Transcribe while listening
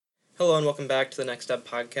Hello and welcome back to the Next Step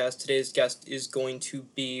podcast. Today's guest is going to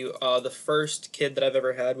be the first kid that I've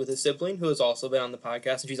ever had with a sibling who has also been on the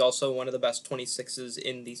podcast, and she's also one of the best 26s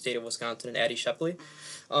in the state of Wisconsin, and Addy Sheplee.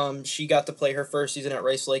 She got to play her first season at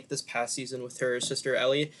Rice Lake this past season with her sister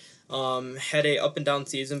Ellie. Had a up and down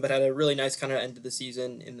season, but had a really nice kind of end of the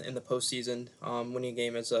season in the postseason, winning a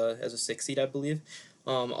game as a 6 seed, I believe.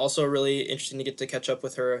 Also really interesting to get to catch up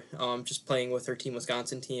with her, just playing with her Team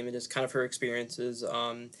Wisconsin team and just kind of her experiences,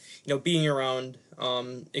 being around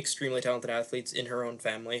extremely talented athletes in her own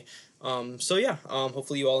family.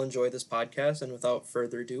 Hopefully you all enjoy this podcast, and without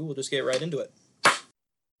further ado, we'll just get right into it.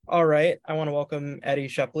 All right, I want to welcome Addy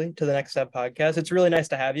Sheplee to the Next Step podcast. It's really nice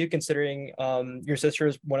to have you, considering your sister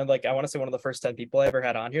is one of one of the first 10 people I ever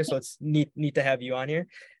had on here, so it's neat to have you on here.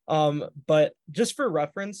 But just for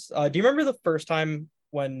reference, do you remember the first time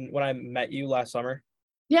when I met you last summer?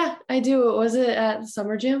 Yeah, I do. Was it at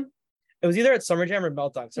Summer Jam? It was either at Summer Jam or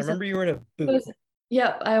Meltdown. I remember you were in a booth.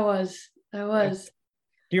 Yep, I was. Do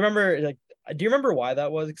you remember why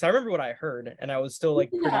that was? Because I remember what I heard, and I was still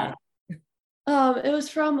pretty. It was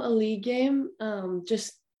from a league game.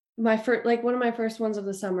 Just my first, one of my first ones of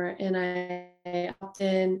the summer, and I opted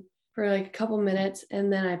in for a couple minutes,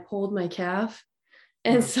 and then I pulled my calf,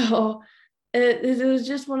 and so it was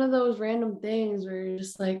just one of those random things where you're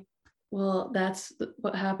just like, well, that's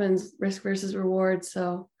what happens, risk versus reward.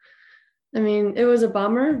 So, I mean, it was a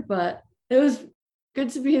bummer, but it was good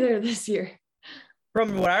to be there this year.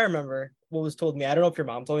 From what I remember, what was told me, I don't know if your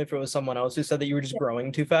mom told me, if it was someone else who said that you were just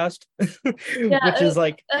growing too fast, which is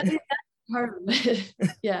I think that's part of it.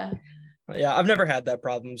 Yeah. Yeah, I've never had that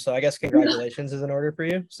problem, so I guess congratulations is in order for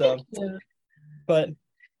you. So, but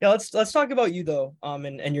yeah, let's talk about you though,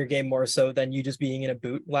 and your game more so than you just being in a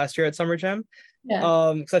boot last year at Summer Jam.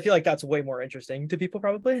 Yeah. Because I feel like that's way more interesting to people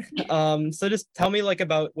probably. So just tell me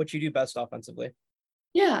about what you do best offensively.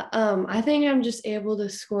 Yeah, I think I'm just able to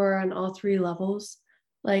score on all three levels.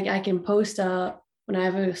 Like I can post up when I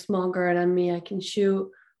have a small guard on me, I can shoot,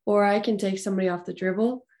 or I can take somebody off the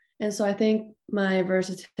dribble. And so I think my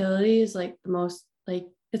versatility is the most,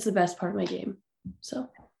 it's the best part of my game. So.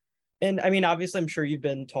 And I mean, obviously I'm sure you've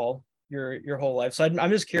been tall your whole life. So I'm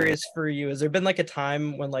just curious for you, has there been a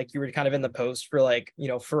time when you were kind of in the post for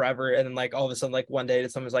forever, and then all of a sudden one day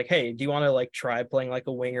someone's like, hey, do you want to try playing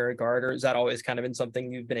a wing or a guard, or is that always kind of been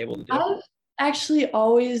something you've been able to do? I've actually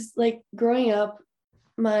always growing up,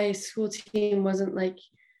 my school team wasn't we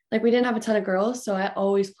didn't have a ton of girls, so I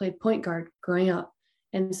always played point guard growing up.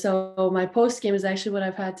 And so my post game is actually what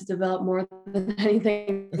I've had to develop more than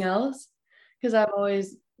anything else, because I've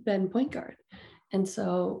always been point guard. And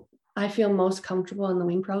so I feel most comfortable on the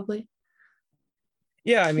wing probably.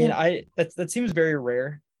 Yeah, I mean, that seems very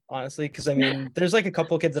rare, honestly, because I mean, there's a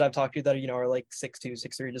couple of kids that I've talked to that are 6'2",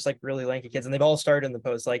 6'3", just really lanky kids, and they've all started in the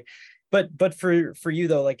post. But for you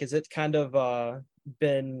though, is it kind of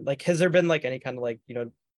been has there been any kind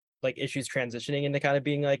of issues transitioning into kind of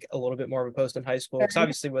being a little bit more of a post in high school? Because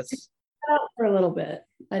obviously with for a little bit,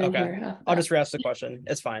 I didn't hear. I'll just re-ask the question.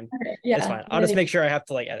 It's fine. Okay. Yeah, it's fine. I'll just make sure I have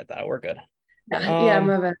to edit that. We're good. Yeah,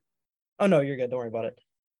 my bad. Oh no, you're good. Don't worry about it.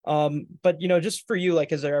 But just for you,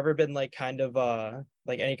 has there ever been kind of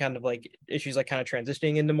any kind of issues kind of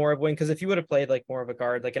transitioning into more of wing? Because if you would have played more of a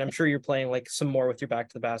guard, and I'm sure you're playing some more with your back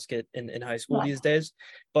to the basket in high school these days,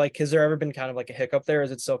 but has there ever been kind of a hiccup there? Or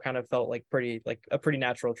has it still kind of felt pretty a pretty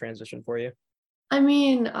natural transition for you? I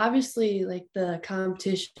mean, obviously the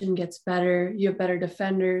competition gets better, you have better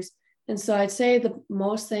defenders. And so I'd say the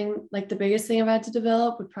biggest thing I've had to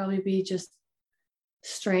develop would probably be just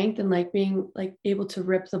strength and being able to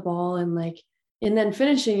rip the ball and then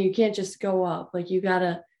finishing. You can't just go up, you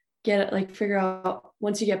gotta get it, figure out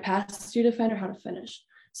once you get past your defender how to finish.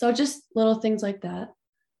 So just little things like that.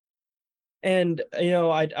 And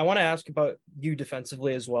I want to ask about you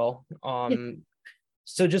defensively as well.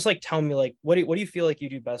 So just tell me what do you feel you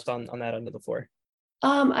do best on that end of the floor?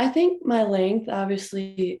 I think my length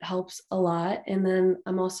obviously helps a lot, and then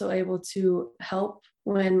I'm also able to help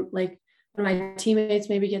when my teammates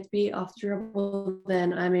maybe get beat off the dribble,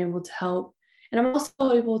 then I'm able to help. And I'm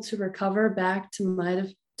also able to recover back to my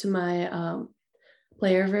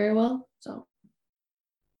player very well. So.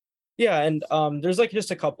 Yeah. And there's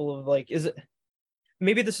just a couple of is it,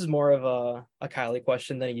 maybe this is more of a Kylie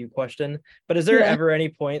question than a you question, but is there ever any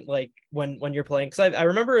point when you're playing? Because I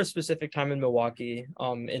remember a specific time in Milwaukee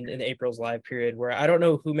in April's live period where I don't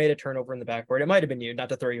know who made a turnover in the backboard. It might have been you, not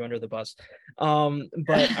to throw you under the bus.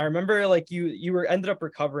 But I remember you were ended up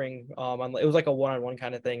recovering it was a one-on-one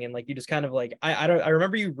kind of thing, and you just kind of I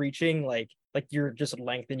remember you reaching you're just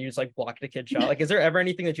length and you just blocked the kid shot. Is there ever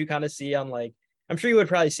anything that you kind of see on I'm sure you would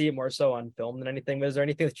probably see it more so on film than anything, but is there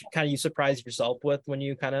anything that you surprise yourself with when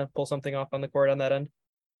you kind of pull something off on the court on that end?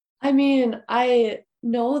 I mean, I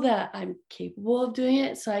know that I'm capable of doing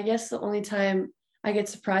it. So I guess the only time I get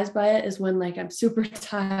surprised by it is when like I'm super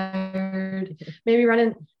tired. Maybe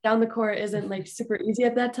running down the court isn't like super easy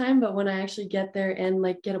at that time, but when I actually get there and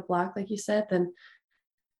like get a block, like you said, then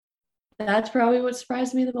that's probably what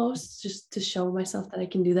surprised me the most, just to show myself that I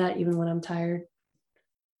can do that even when I'm tired.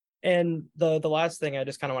 And the last thing I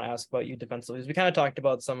just kind of want to ask about you defensively is we kind of talked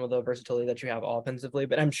about some of the versatility that you have offensively,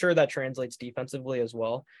 but I'm sure that translates defensively as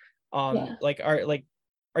well. Yeah.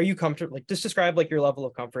 Are you comfortable, like just describe like your level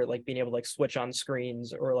of comfort, like being able to like switch on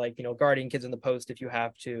screens or like, guarding kids in the post if you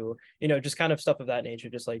have to, just kind of stuff of that nature,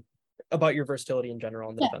 just like about your versatility in general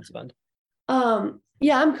on the defensive end.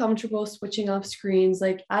 Yeah, I'm comfortable switching off screens.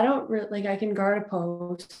 Like I don't really like I can guard a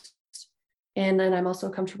post and then I'm also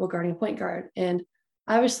comfortable guarding a point guard. And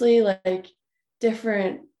obviously like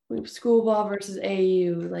different school ball versus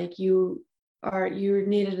AAU, like you're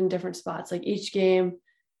needed in different spots. Like each game,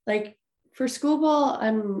 like for school ball,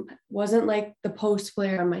 wasn't like the post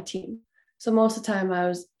player on my team. So most of the time I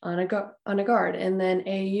was on a guard. And then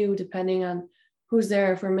AAU, depending on who's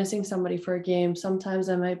there, if we're missing somebody for a game, sometimes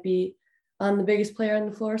I might be on the biggest player on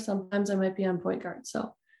the floor. Sometimes I might be on point guard.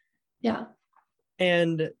 So yeah.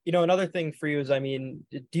 And, another thing for you is, I mean,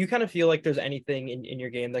 do you kind of feel like there's anything in your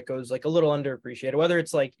game that goes like a little underappreciated, whether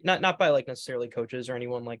it's like not by like necessarily coaches or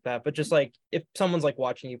anyone like that, but just like if someone's like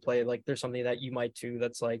watching you play, like there's something that you might do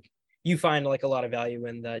that's like you find like a lot of value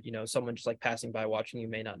in that, someone just like passing by watching you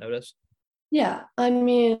may not notice? Yeah. I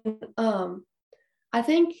mean, I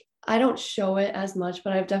think I don't show it as much,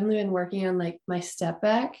 but I've definitely been working on like my step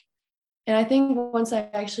back. And I think once I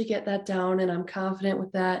actually get that down and I'm confident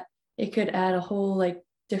with that, it could add a whole like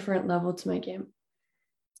different level to my game.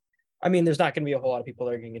 I mean, there's not going to be a whole lot of people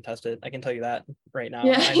that are going to get tested. I can tell you that right now.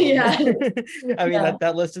 Yeah. I mean, Yeah. I mean Yeah.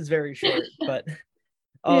 that list is very short, but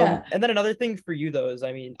Yeah. and then another thing for you though is,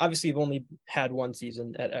 I mean, obviously you've only had one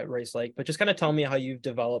season at Rice Lake, but just kind of tell me how you've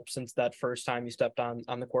developed since that first time you stepped on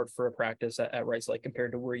the court for a practice at Rice Lake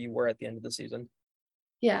compared to where you were at the end of the season.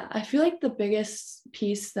 Yeah, I feel like the biggest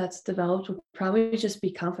piece that's developed would probably just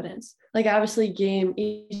be confidence. Like obviously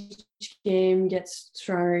each game gets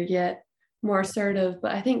stronger, get more assertive,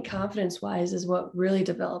 but I think confidence wise is what really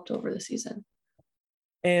developed over the season.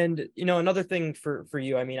 And another thing for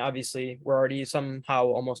you, I mean, obviously we're already somehow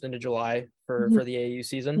almost into July for the AAU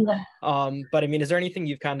season. Yeah. But I mean, is there anything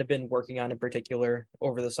you've kind of been working on in particular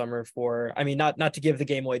over the summer for, I mean, not to give the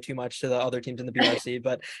game away too much to the other teams in the BRC,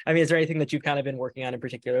 but I mean, is there anything that you've kind of been working on in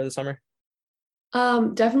particular this summer?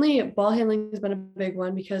 Definitely ball handling has been a big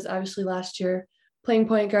one because obviously last year playing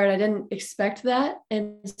point guard, I didn't expect that.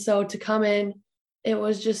 And so to come in, it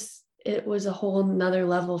was a whole nother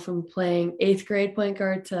level from playing 8th grade point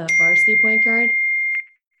guard to varsity point guard.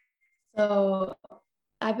 So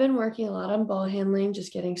I've been working a lot on ball handling,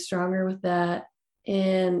 just getting stronger with that.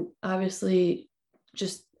 And obviously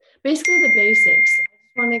just basically the basics. I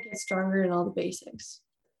just want to get stronger in all the basics.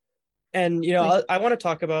 And I want to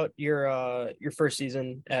talk about your first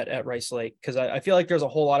season at Rice Lake because I feel like there's a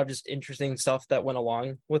whole lot of just interesting stuff that went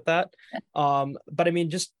along with that. But I mean,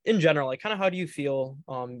 just in general, like kind of how do you feel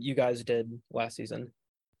you guys did last season?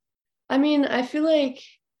 I mean, I feel like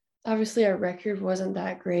obviously our record wasn't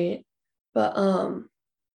that great, but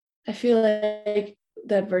I feel like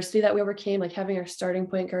the adversity that we overcame, like having our starting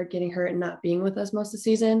point guard getting hurt and not being with us most of the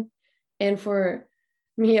season, and for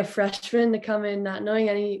me, a freshman, to come in not knowing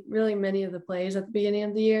many of the plays at the beginning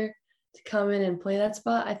of the year, to come in and play that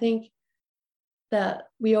spot, I think that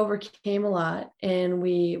we overcame a lot and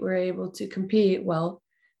we were able to compete well.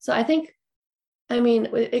 So I think, I mean,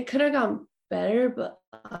 it could have gone better, but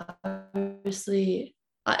obviously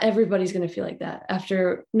everybody's going to feel like that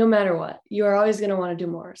after, no matter what, you are always going to want to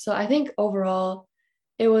do more. So I think overall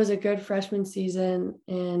it was a good freshman season,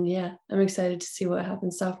 and yeah, I'm excited to see what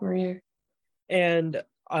happens sophomore year. And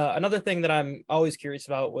another thing that I'm always curious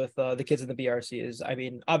about with the kids in the BRC is, I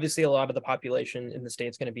mean, obviously a lot of the population in the state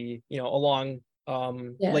is going to be, along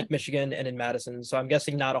Lake Michigan and in Madison. So I'm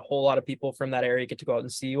guessing not a whole lot of people from that area get to go out and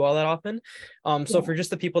see you all that often. So for just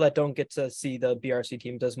the people that don't get to see the BRC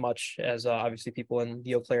teams as much as obviously people in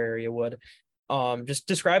the Eau Claire area would, just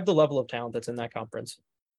describe the level of talent that's in that conference.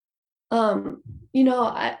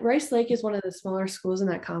 Rice Lake is one of the smaller schools in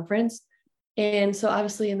that conference. And so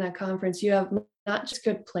obviously in that conference, you have not just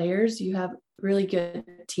good players, you have really good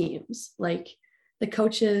teams. Like the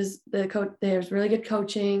coaches, there's really good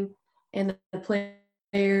coaching, and the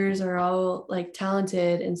players are all like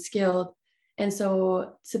talented and skilled. And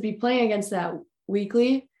so to be playing against that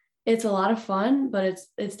weekly, it's a lot of fun, but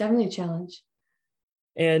it's definitely a challenge.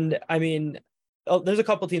 And I mean, there's a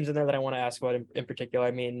couple teams in there that I want to ask about in particular.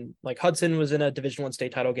 I mean, like Hudson was in a Division I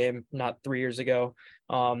state title game not 3 years ago.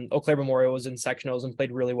 Eau Claire Memorial was in sectionals and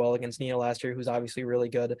played really well against Nina last year, who's obviously really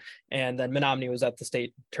good. And then Menominee was at the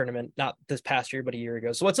state tournament, not this past year, but a year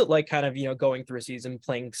ago. So what's it like kind of, going through a season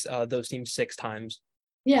playing those teams 6 times?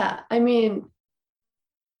 Yeah, I mean,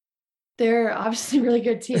 they're obviously really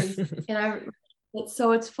good teams.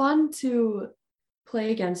 So it's fun to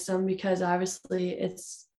play against them because obviously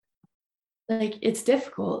it's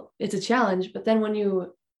difficult. It's a challenge. But then when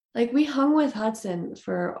we hung with Hudson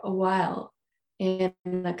for a while in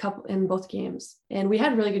both games, and we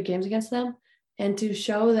had really good games against them. And to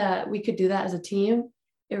show that we could do that as a team,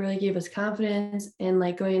 it really gave us confidence. And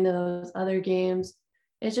like going into those other games,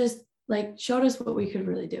 it just like showed us what we could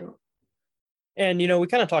really do. And we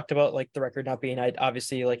kind of talked about like the record not being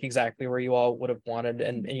obviously like exactly where you all would have wanted,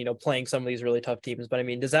 and playing some of these really tough teams. But I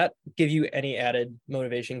mean, does that give you any added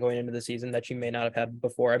motivation going into the season that you may not have had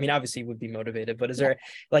before? I mean, obviously you would be motivated, but is there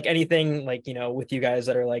like anything like with you guys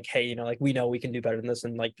that are like, hey, like we know we can do better than this,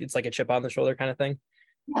 and like it's like a chip on the shoulder kind of thing?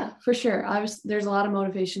 Yeah, for sure. There's a lot of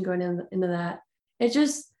motivation going into that.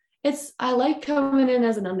 I like coming in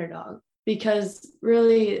as an underdog because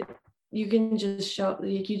really you can just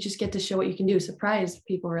you just get to show what you can do, surprise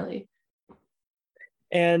people really.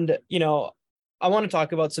 And I want to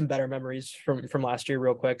talk about some better memories from last year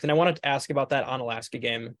real quick, and I wanted to ask about that Alaska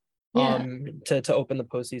game to open the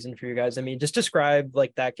postseason for you guys. I mean, just describe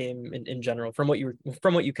like that game in general from what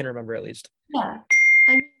you can remember at least. Yeah,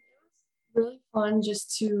 I mean, it was really fun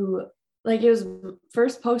just to it was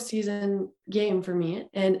first postseason game for me,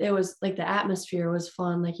 and it was like the atmosphere was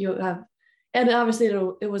fun. And obviously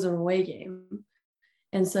it was an away game,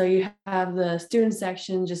 and so you have the student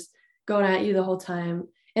section just going at you the whole time,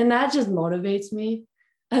 and that just motivates me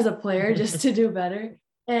as a player just to do better.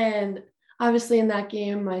 And obviously in that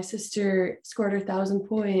game my sister scored her 1,000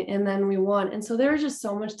 point and then we won, and so there was just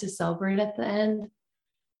so much to celebrate at the end,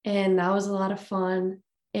 and that was a lot of fun.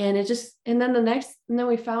 And then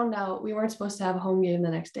we found out we weren't supposed to have a home game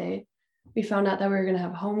the next day. We found out that we were going to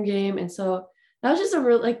have a home game, and so that was just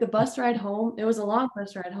the bus ride home. It was a long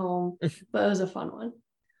bus ride home, but it was a fun one.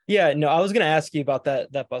 Yeah, no, I was gonna ask you about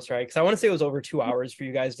that bus ride because I want to say it was over 2 hours for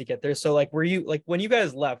you guys to get there. So like, were you like when you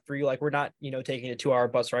guys left? Were you like, we're not taking a 2 hour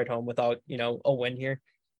bus ride home without a win here?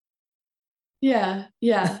 Yeah,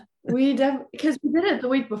 we definitely, because we did it the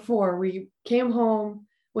week before. We came home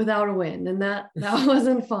without a win, and that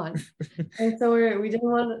wasn't fun. And so we didn't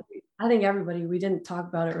want to. I think we didn't talk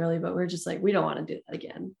about it really, but we're just like, we don't want to do that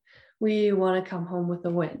again. We want to come home with a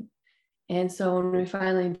win. And so when we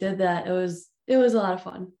finally did that, it was a lot of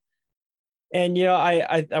fun. And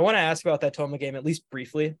I want to ask about that Toma game at least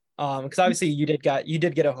briefly, because obviously you did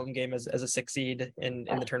get a home game as a 6 seed in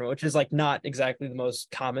the tournament, which is like not exactly the most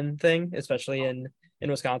common thing, especially in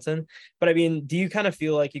Wisconsin. But I mean, do you kind of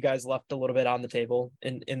feel like you guys left a little bit on the table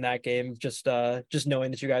in that game, just knowing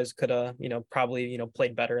that you guys could have probably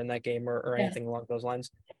played better in that game or anything along those lines?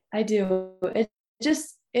 I do.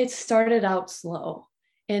 It started out slow,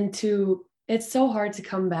 and it's so hard to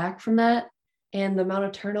come back from that. And the amount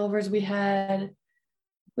of turnovers we had,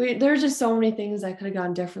 there's just so many things that could have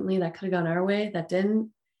gone differently, that could have gone our way, that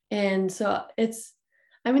didn't. And so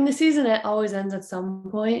the season always ends at some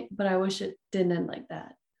point, but I wish it didn't end like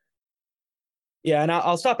that. Yeah, and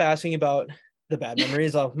I'll stop asking about the bad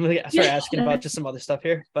memories. I'll start asking about just some other stuff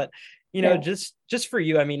here. But just for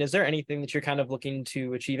you, I mean, is there anything that you're kind of looking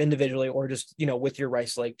to achieve individually or just with your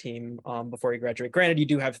Rice Lake team before you graduate? Granted, you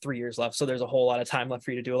do have 3 years left, so there's a whole lot of time left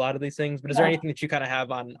for you to do a lot of these things. But is there anything that you kind of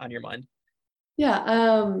have on your mind?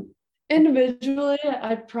 Yeah, individually,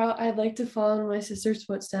 I'd like to follow in my sister's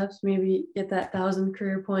footsteps, maybe get that 1,000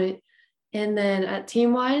 career point. And then at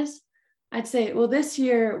team wise, I'd say, well, this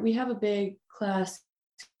year we have a big class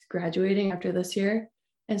graduating after this year.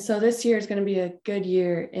 And so this year is going to be a good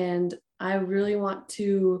year. And I really want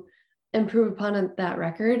to improve upon that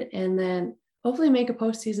record and then hopefully make a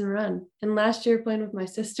postseason run. And last year playing with my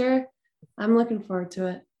sister, I'm looking forward to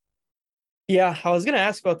it. Yeah, I was going to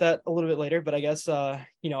ask about that a little bit later, but I guess, I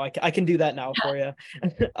can do that now for you.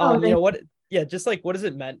 Just like, what has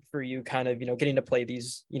it meant for you kind of, getting to play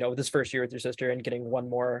these, this first year with your sister and getting one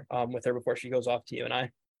more with her before she goes off to you and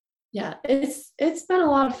I? Yeah, it's been a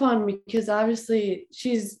lot of fun because obviously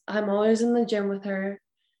I'm always in the gym with her,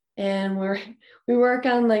 and we work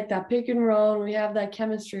on like that pick and roll, and we have that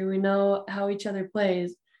chemistry. We know how each other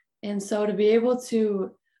plays. And so to be able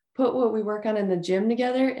to put what we work on in the gym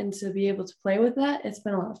together and to be able to play with that, it's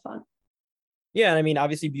been a lot of fun. Yeah, and I mean,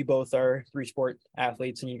 obviously, you both are three-sport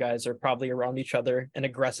athletes, and you guys are probably around each other an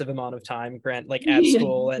aggressive amount of time, like at Yeah.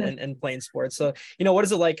 school and playing sports. So, what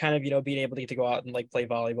is it like kind of, being able to get to go out and like play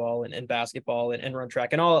volleyball and basketball and run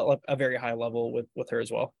track and all at a very high level with her as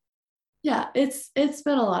well? Yeah, it's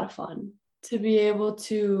been a lot of fun to be able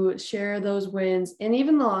to share those wins and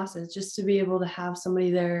even the losses, just to be able to have somebody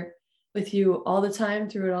there with you all the time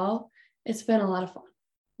through it all. It's been a lot of fun.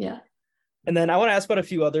 Yeah. And then I want to ask about a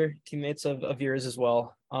few other teammates of yours as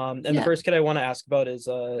well. And the Yeah. first kid I want to ask about is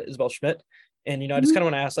Isabel Schmidt. And I just Mhm. kind of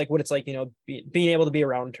want to ask like what it's like, being able to be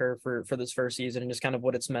around her for this first season and just kind of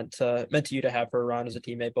what it's meant to you to have her around as a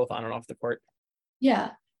teammate, both on and off the court.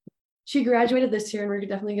 Yeah. She graduated this year and we're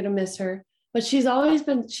definitely going to miss her. But she's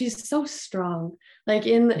so strong. Like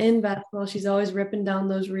in basketball, she's always ripping down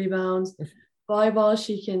those rebounds. Volleyball,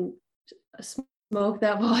 she can smoke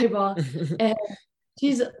that volleyball. And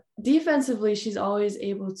she's defensively, she's always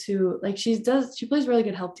able to, like, she plays really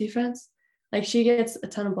good help defense. Like, she gets a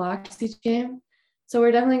ton of blocks each game. So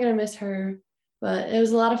we're definitely going to miss her. But it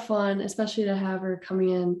was a lot of fun, especially to have her coming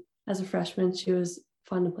in as a freshman. She was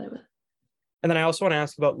fun to play with. And then I also want to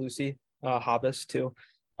ask about Lucy Hobbs too.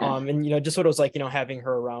 Yeah. And just what it was like, having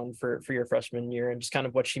her around for your freshman year and just kind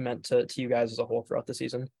of what she meant to you guys as a whole throughout the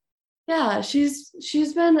season. Yeah, she's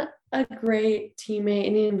been a great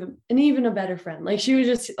teammate and even a better friend. Like, she was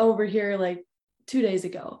just over here like 2 days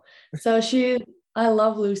ago. So I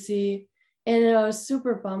love Lucy, and I was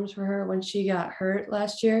super bummed for her when she got hurt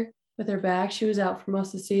last year with her back. She was out for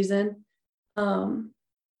most of the season.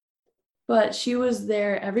 But she was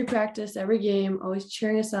there every practice, every game, always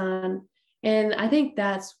cheering us on. And I think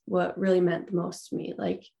that's what really meant the most to me.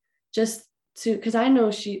 Like, just because I know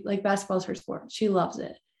she, like, basketball is her sport. She loves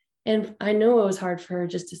it. And I know it was hard for her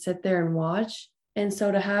just to sit there and watch. And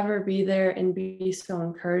so to have her be there and be so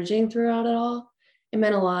encouraging throughout it all, it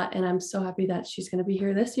meant a lot. And I'm so happy that she's going to be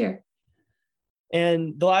here this year.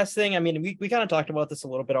 And the last thing, I mean, we kind of talked about this a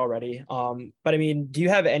little bit already. But I mean, do you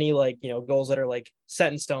have any like, goals that are like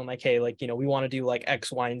set in stone? Like, hey, like, we want to do like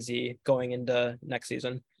X, Y, and Z going into next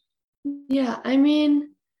season? Yeah, I mean,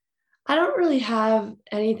 I don't really have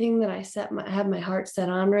anything that I have my heart set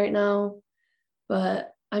on right now,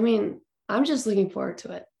 but I mean, I'm just looking forward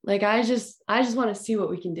to it. Like, I just want to see what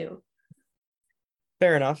we can do.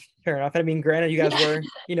 Fair enough. I mean, granted, you guys were,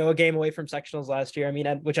 a game away from sectionals last year. I mean,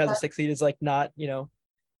 which as a 6 seed is like not, the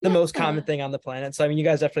most common thing on the planet. So I mean, you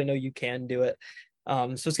guys definitely know you can do it.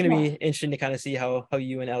 So it's going to be interesting to kind of see how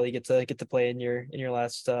you and Ellie get to play in your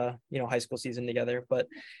last high school season together. But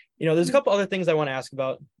there's a couple other things I want to ask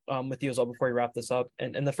about with you as well before we wrap this up.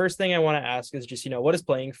 And the first thing I want to ask is just what is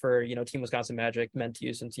playing for Team Wisconsin Magic meant to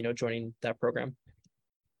you since joining that program?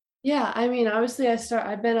 Yeah, I mean, obviously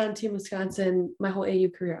I've been on Team Wisconsin my whole AU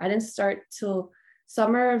career. I didn't start till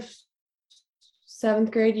summer of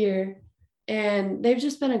 7th grade year, and they've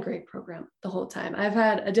just been a great program the whole time. I've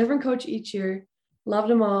had a different coach each year,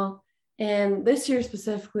 loved them all. And this year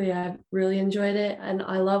specifically, I've really enjoyed it. And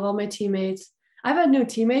I love all my teammates. I've had new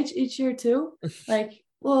teammates each year too. Like,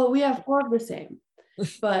 well, we have 4 of the same,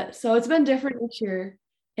 but so it's been different each year,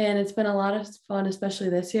 and it's been a lot of fun, especially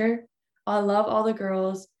this year. I love all the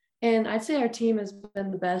girls. And I'd say our team has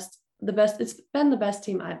been the best. It's been the best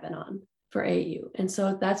team I've been on for AU. And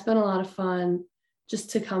so that's been a lot of fun,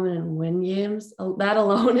 just to come in and win games. That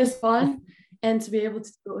alone is fun. And to be able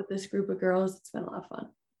to do it with this group of girls, it's been a lot of fun.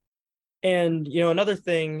 And another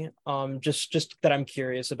thing, just that I'm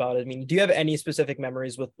curious about. I mean, do you have any specific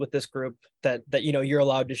memories with this group that you're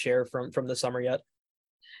allowed to share from the summer yet?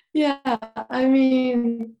 Yeah, I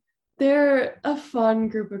mean, they're a fun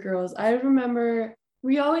group of girls. I remember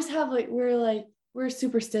we always have we're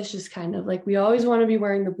superstitious, kind of like we always want to be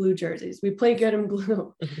wearing the blue jerseys. We play good in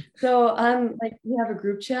blue. So we have a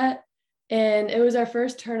group chat, and it was our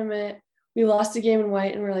first tournament. We lost a game in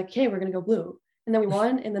white, and we're like, hey, we're gonna go blue. And then we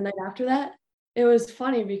won. And the night after that, it was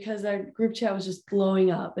funny because our group chat was just blowing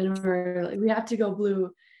up, and we're like, we have to go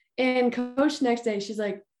blue. And coach next day, she's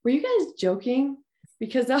like, were you guys joking?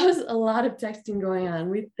 Because that was a lot of texting going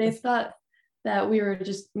on. They thought that we were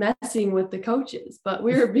just messing with the coaches, but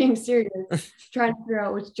we were being serious, trying to figure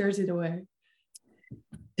out which jersey to wear.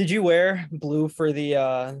 Did you wear blue for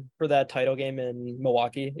for that title game in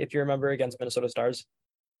Milwaukee, if you remember, against Minnesota Stars?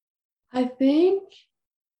 I think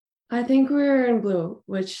we were in blue,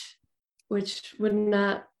 which didn't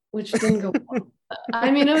go well.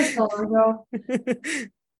 I mean, it was so long ago.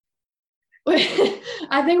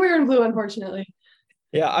 I think we were in blue, unfortunately.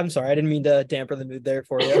 Yeah, I'm sorry. I didn't mean to dampen the mood there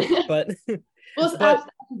for you, but well,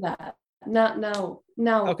 after that, not now.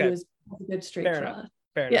 Now okay. it was a good streak for us.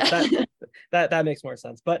 Fair enough. Yeah. That makes more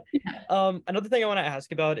sense. But another thing I want to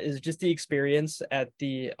ask about is just the experience at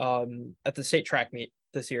the state track meet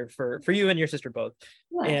this year for you and your sister both.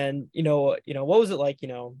 Yeah. And what was it like,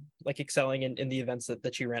 like excelling in the events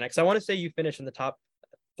that you ran? Because I want to say you finished in the top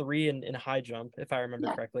three in high jump, if I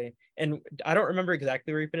remember correctly. And I don't remember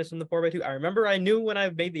exactly where you finished in the 4x2. I remember I knew when I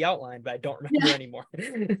made the outline, but I don't remember anymore.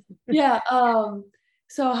 Yeah.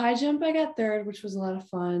 So high jump I got third, which was a lot of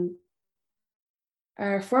fun.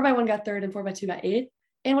 Our 4x1 got third and 4x2 got eighth.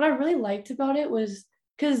 And what I really liked about it was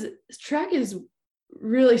because track is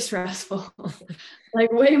really stressful,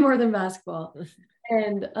 like way more than basketball.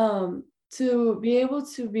 And to be able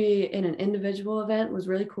to be in an individual event was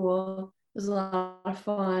really cool. It was a lot of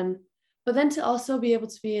fun. But then to also be able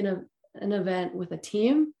to be in an event with a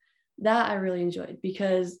team, that I really enjoyed,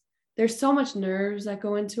 because there's so much nerves that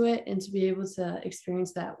go into it, and to be able to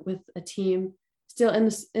experience that with a team still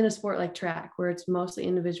in a sport like track where it's mostly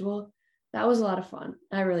individual, that was a lot of fun.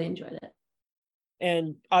 I really enjoyed it.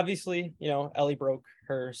 And obviously, Ellie broke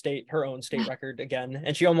her own state record again,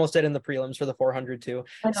 and she almost did in the prelims for the 400 too.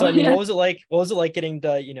 So I mean, what was it like? What was it like getting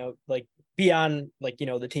to, like be on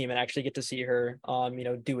the team and actually get to see her,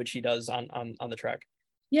 do what she does on the track?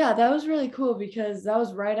 Yeah, that was really cool, because that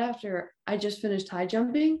was right after I just finished high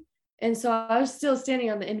jumping. And so I was still standing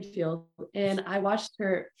on the infield, and I watched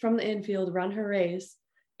her from the infield run her race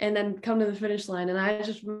and then come to the finish line. And I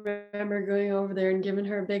just remember going over there and giving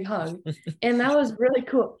her a big hug. And that was really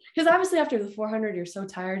cool, because obviously after the 400, you're so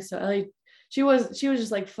tired. So Ellie, she was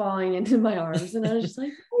just like falling into my arms, and I was just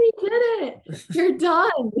like, "We did it! You're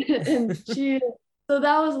done!" And so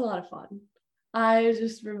that was a lot of fun. I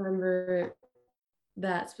just remember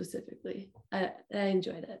that specifically. I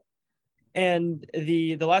enjoyed it. And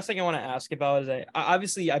the last thing I want to ask about is,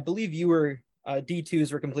 I believe you were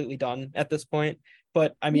D2s were completely done at this point,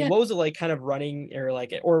 but I mean, what was it like kind of running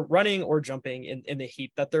or jumping in the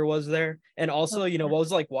heat that there was there? And also, what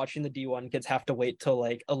was it like watching the D1 kids have to wait till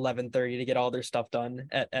like 11:30 to get all their stuff done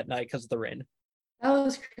at night because of the rain? That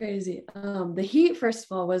was crazy. The heat, first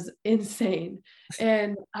of all, was insane.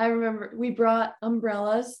 And I remember we brought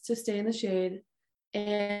umbrellas to stay in the shade,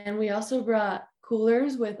 and we also brought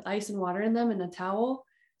coolers with ice and water in them and a towel.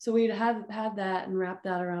 So we'd had that and wrap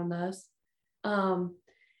that around us.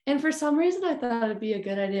 And for some reason, I thought it'd be a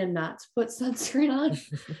good idea not to put sunscreen on.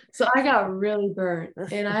 So I got really burnt,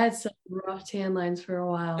 and I had some rough tan lines for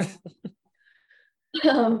a while.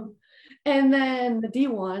 And then the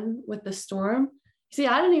D1 with the storm. See,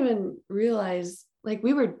 I didn't even realize, like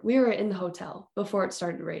we were in the hotel before it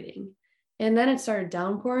started raining, and then it started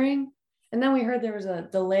downpouring. And then we heard there was a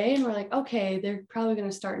delay, and we're like, okay, they're probably going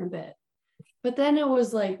to start in a bit. But then it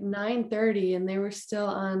was like 9:30, and they were still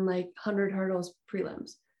on like 100 hurdles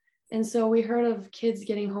prelims. And so we heard of kids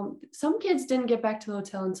getting home. Some kids didn't get back to the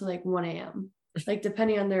hotel until like 1 a.m., like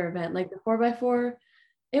depending on their event. Like the 4x4,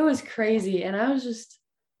 it was crazy. And I was just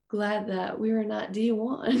glad that we were not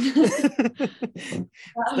D1.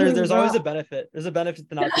 There's always a benefit. There's a benefit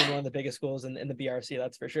to not being one of the biggest schools in the BRC,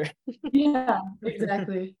 that's for sure. Yeah,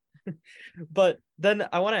 exactly. But then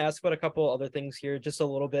I want to ask about a couple other things here, just a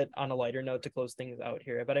little bit on a lighter note to close things out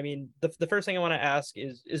here. But I mean, the first thing I want to ask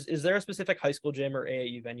is there a specific high school gym or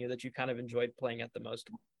AAU venue that you kind of enjoyed playing at the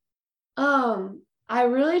most? I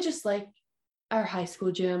really just like our high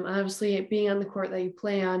school gym. Obviously, being on the court that you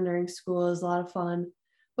play on during school is a lot of fun.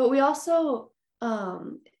 But we also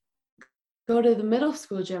go to the middle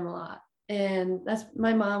school gym a lot. And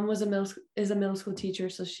my mom is a middle school teacher,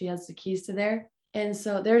 so she has the keys to there. And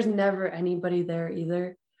so there's never anybody there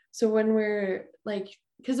either. So when we're like,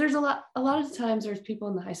 because there's a lot of times there's people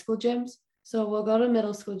in the high school gyms. So we'll go to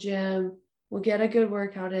middle school gym, we'll get a good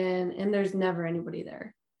workout in, and there's never anybody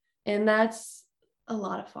there. And that's a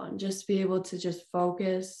lot of fun, just to be able to just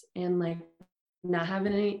focus and like not have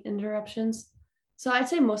any interruptions. So I'd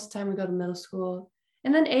say most of the time we go to middle school.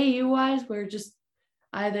 And then AU wise, we're just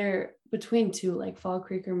either between two, like Fall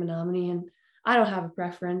Creek or Menominee, and I don't have a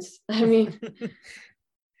preference. I mean,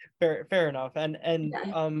 fair enough. And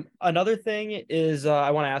another thing is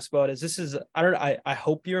I want to ask about is I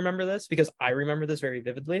hope you remember this, because I remember this very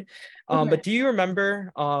vividly. okay. But do you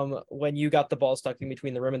remember when you got the ball stuck in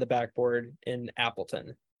between the rim and the backboard in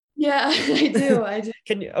Appleton? Yeah, I do.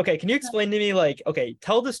 Can you explain to me, like, okay,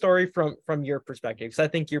 tell the story from your perspective, because I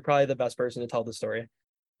think you're probably the best person to tell the story.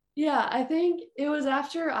 Yeah, I think it was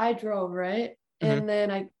after I drove, right? Mm-hmm. And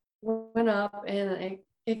then I went up, and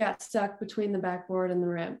it got stuck between the backboard and the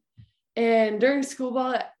rim. And during school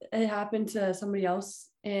ball, it happened to somebody else,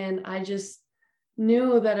 and I just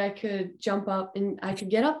knew that I could jump up and I could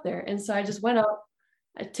get up there. And so I just went up,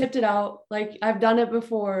 I tipped it out like I've done it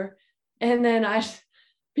before, and then I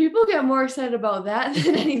people get more excited about that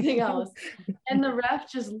than anything else. And the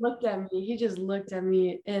ref just looked at me. He just looked at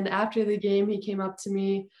me. And after the game, he came up to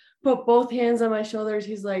me, put both hands on my shoulders.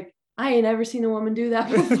 He's like, I ain't ever seen a woman do that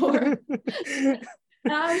before.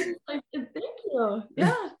 And I was just like, thank you.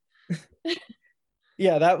 Yeah.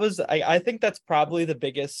 Yeah, that was, I think that's probably the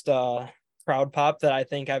biggest crowd pop that I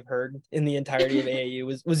think I've heard in the entirety of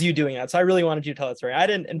AAU was you doing that. So I really wanted you to tell that story. I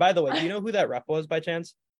didn't, and by the way, do you know who that rep was by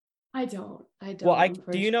chance? I don't. Well,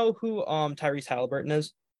 do you know who Tyrese Halliburton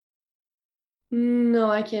is? No,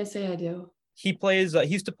 I can't say I do. He plays. He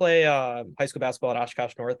used to play high school basketball at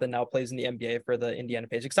Oshkosh North, and now plays in the NBA for the Indiana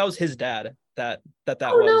Pacers. Because that was his dad. That was.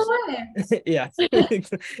 No way. Yeah.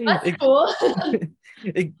 That's cool.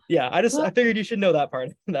 Yeah, I figured you should know that part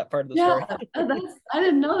of the story. I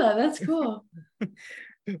didn't know that. That's cool.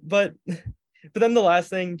 But then the last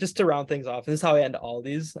thing, just to round things off, and this is how I end all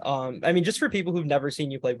these. I mean, just for people who've never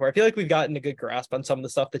seen you play before, I feel like we've gotten a good grasp on some of the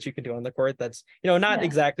stuff that you can do on the court. That's not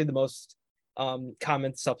exactly the most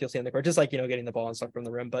common stuff you'll see on the court, just like getting the ball and stuff from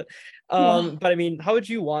the rim. But I mean, how would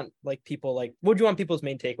you want what would you want people's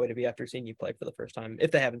main takeaway to be after seeing you play for the first time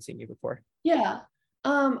if they haven't seen you before? Yeah.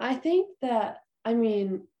 I think that, I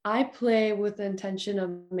mean, I play with the intention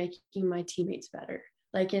of making my teammates better,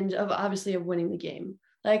 and obviously of winning the game.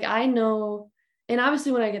 I know, and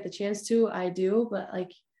obviously when I get the chance to, I do, but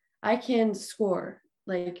I can score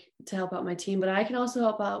to help out my team, but I can also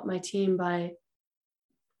help out my team by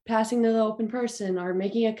passing to the open person or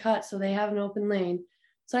making a cut so they have an open lane.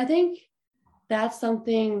 So I think that's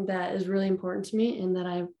something that is really important to me and that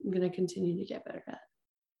I'm going to continue to get better at.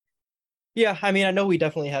 Yeah, I mean, I know we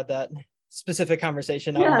definitely had that specific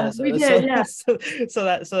conversation out in Minnesota. We did, so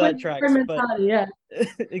that tracks. But, yeah.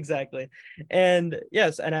 Exactly. And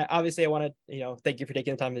yes, and I want to thank you for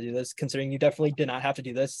taking the time to do this, considering you definitely did not have to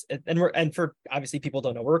do this. And for obviously people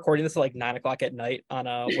don't know, we're recording this at 9:00 at night on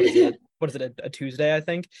what is it, a Tuesday, I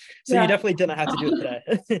think. So you definitely did not have to do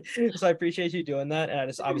it today. So I appreciate you doing that, and I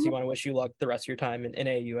just obviously want to wish you luck the rest of your time in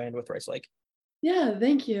AAU and with Rice Lake. Yeah,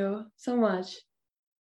 thank you so much.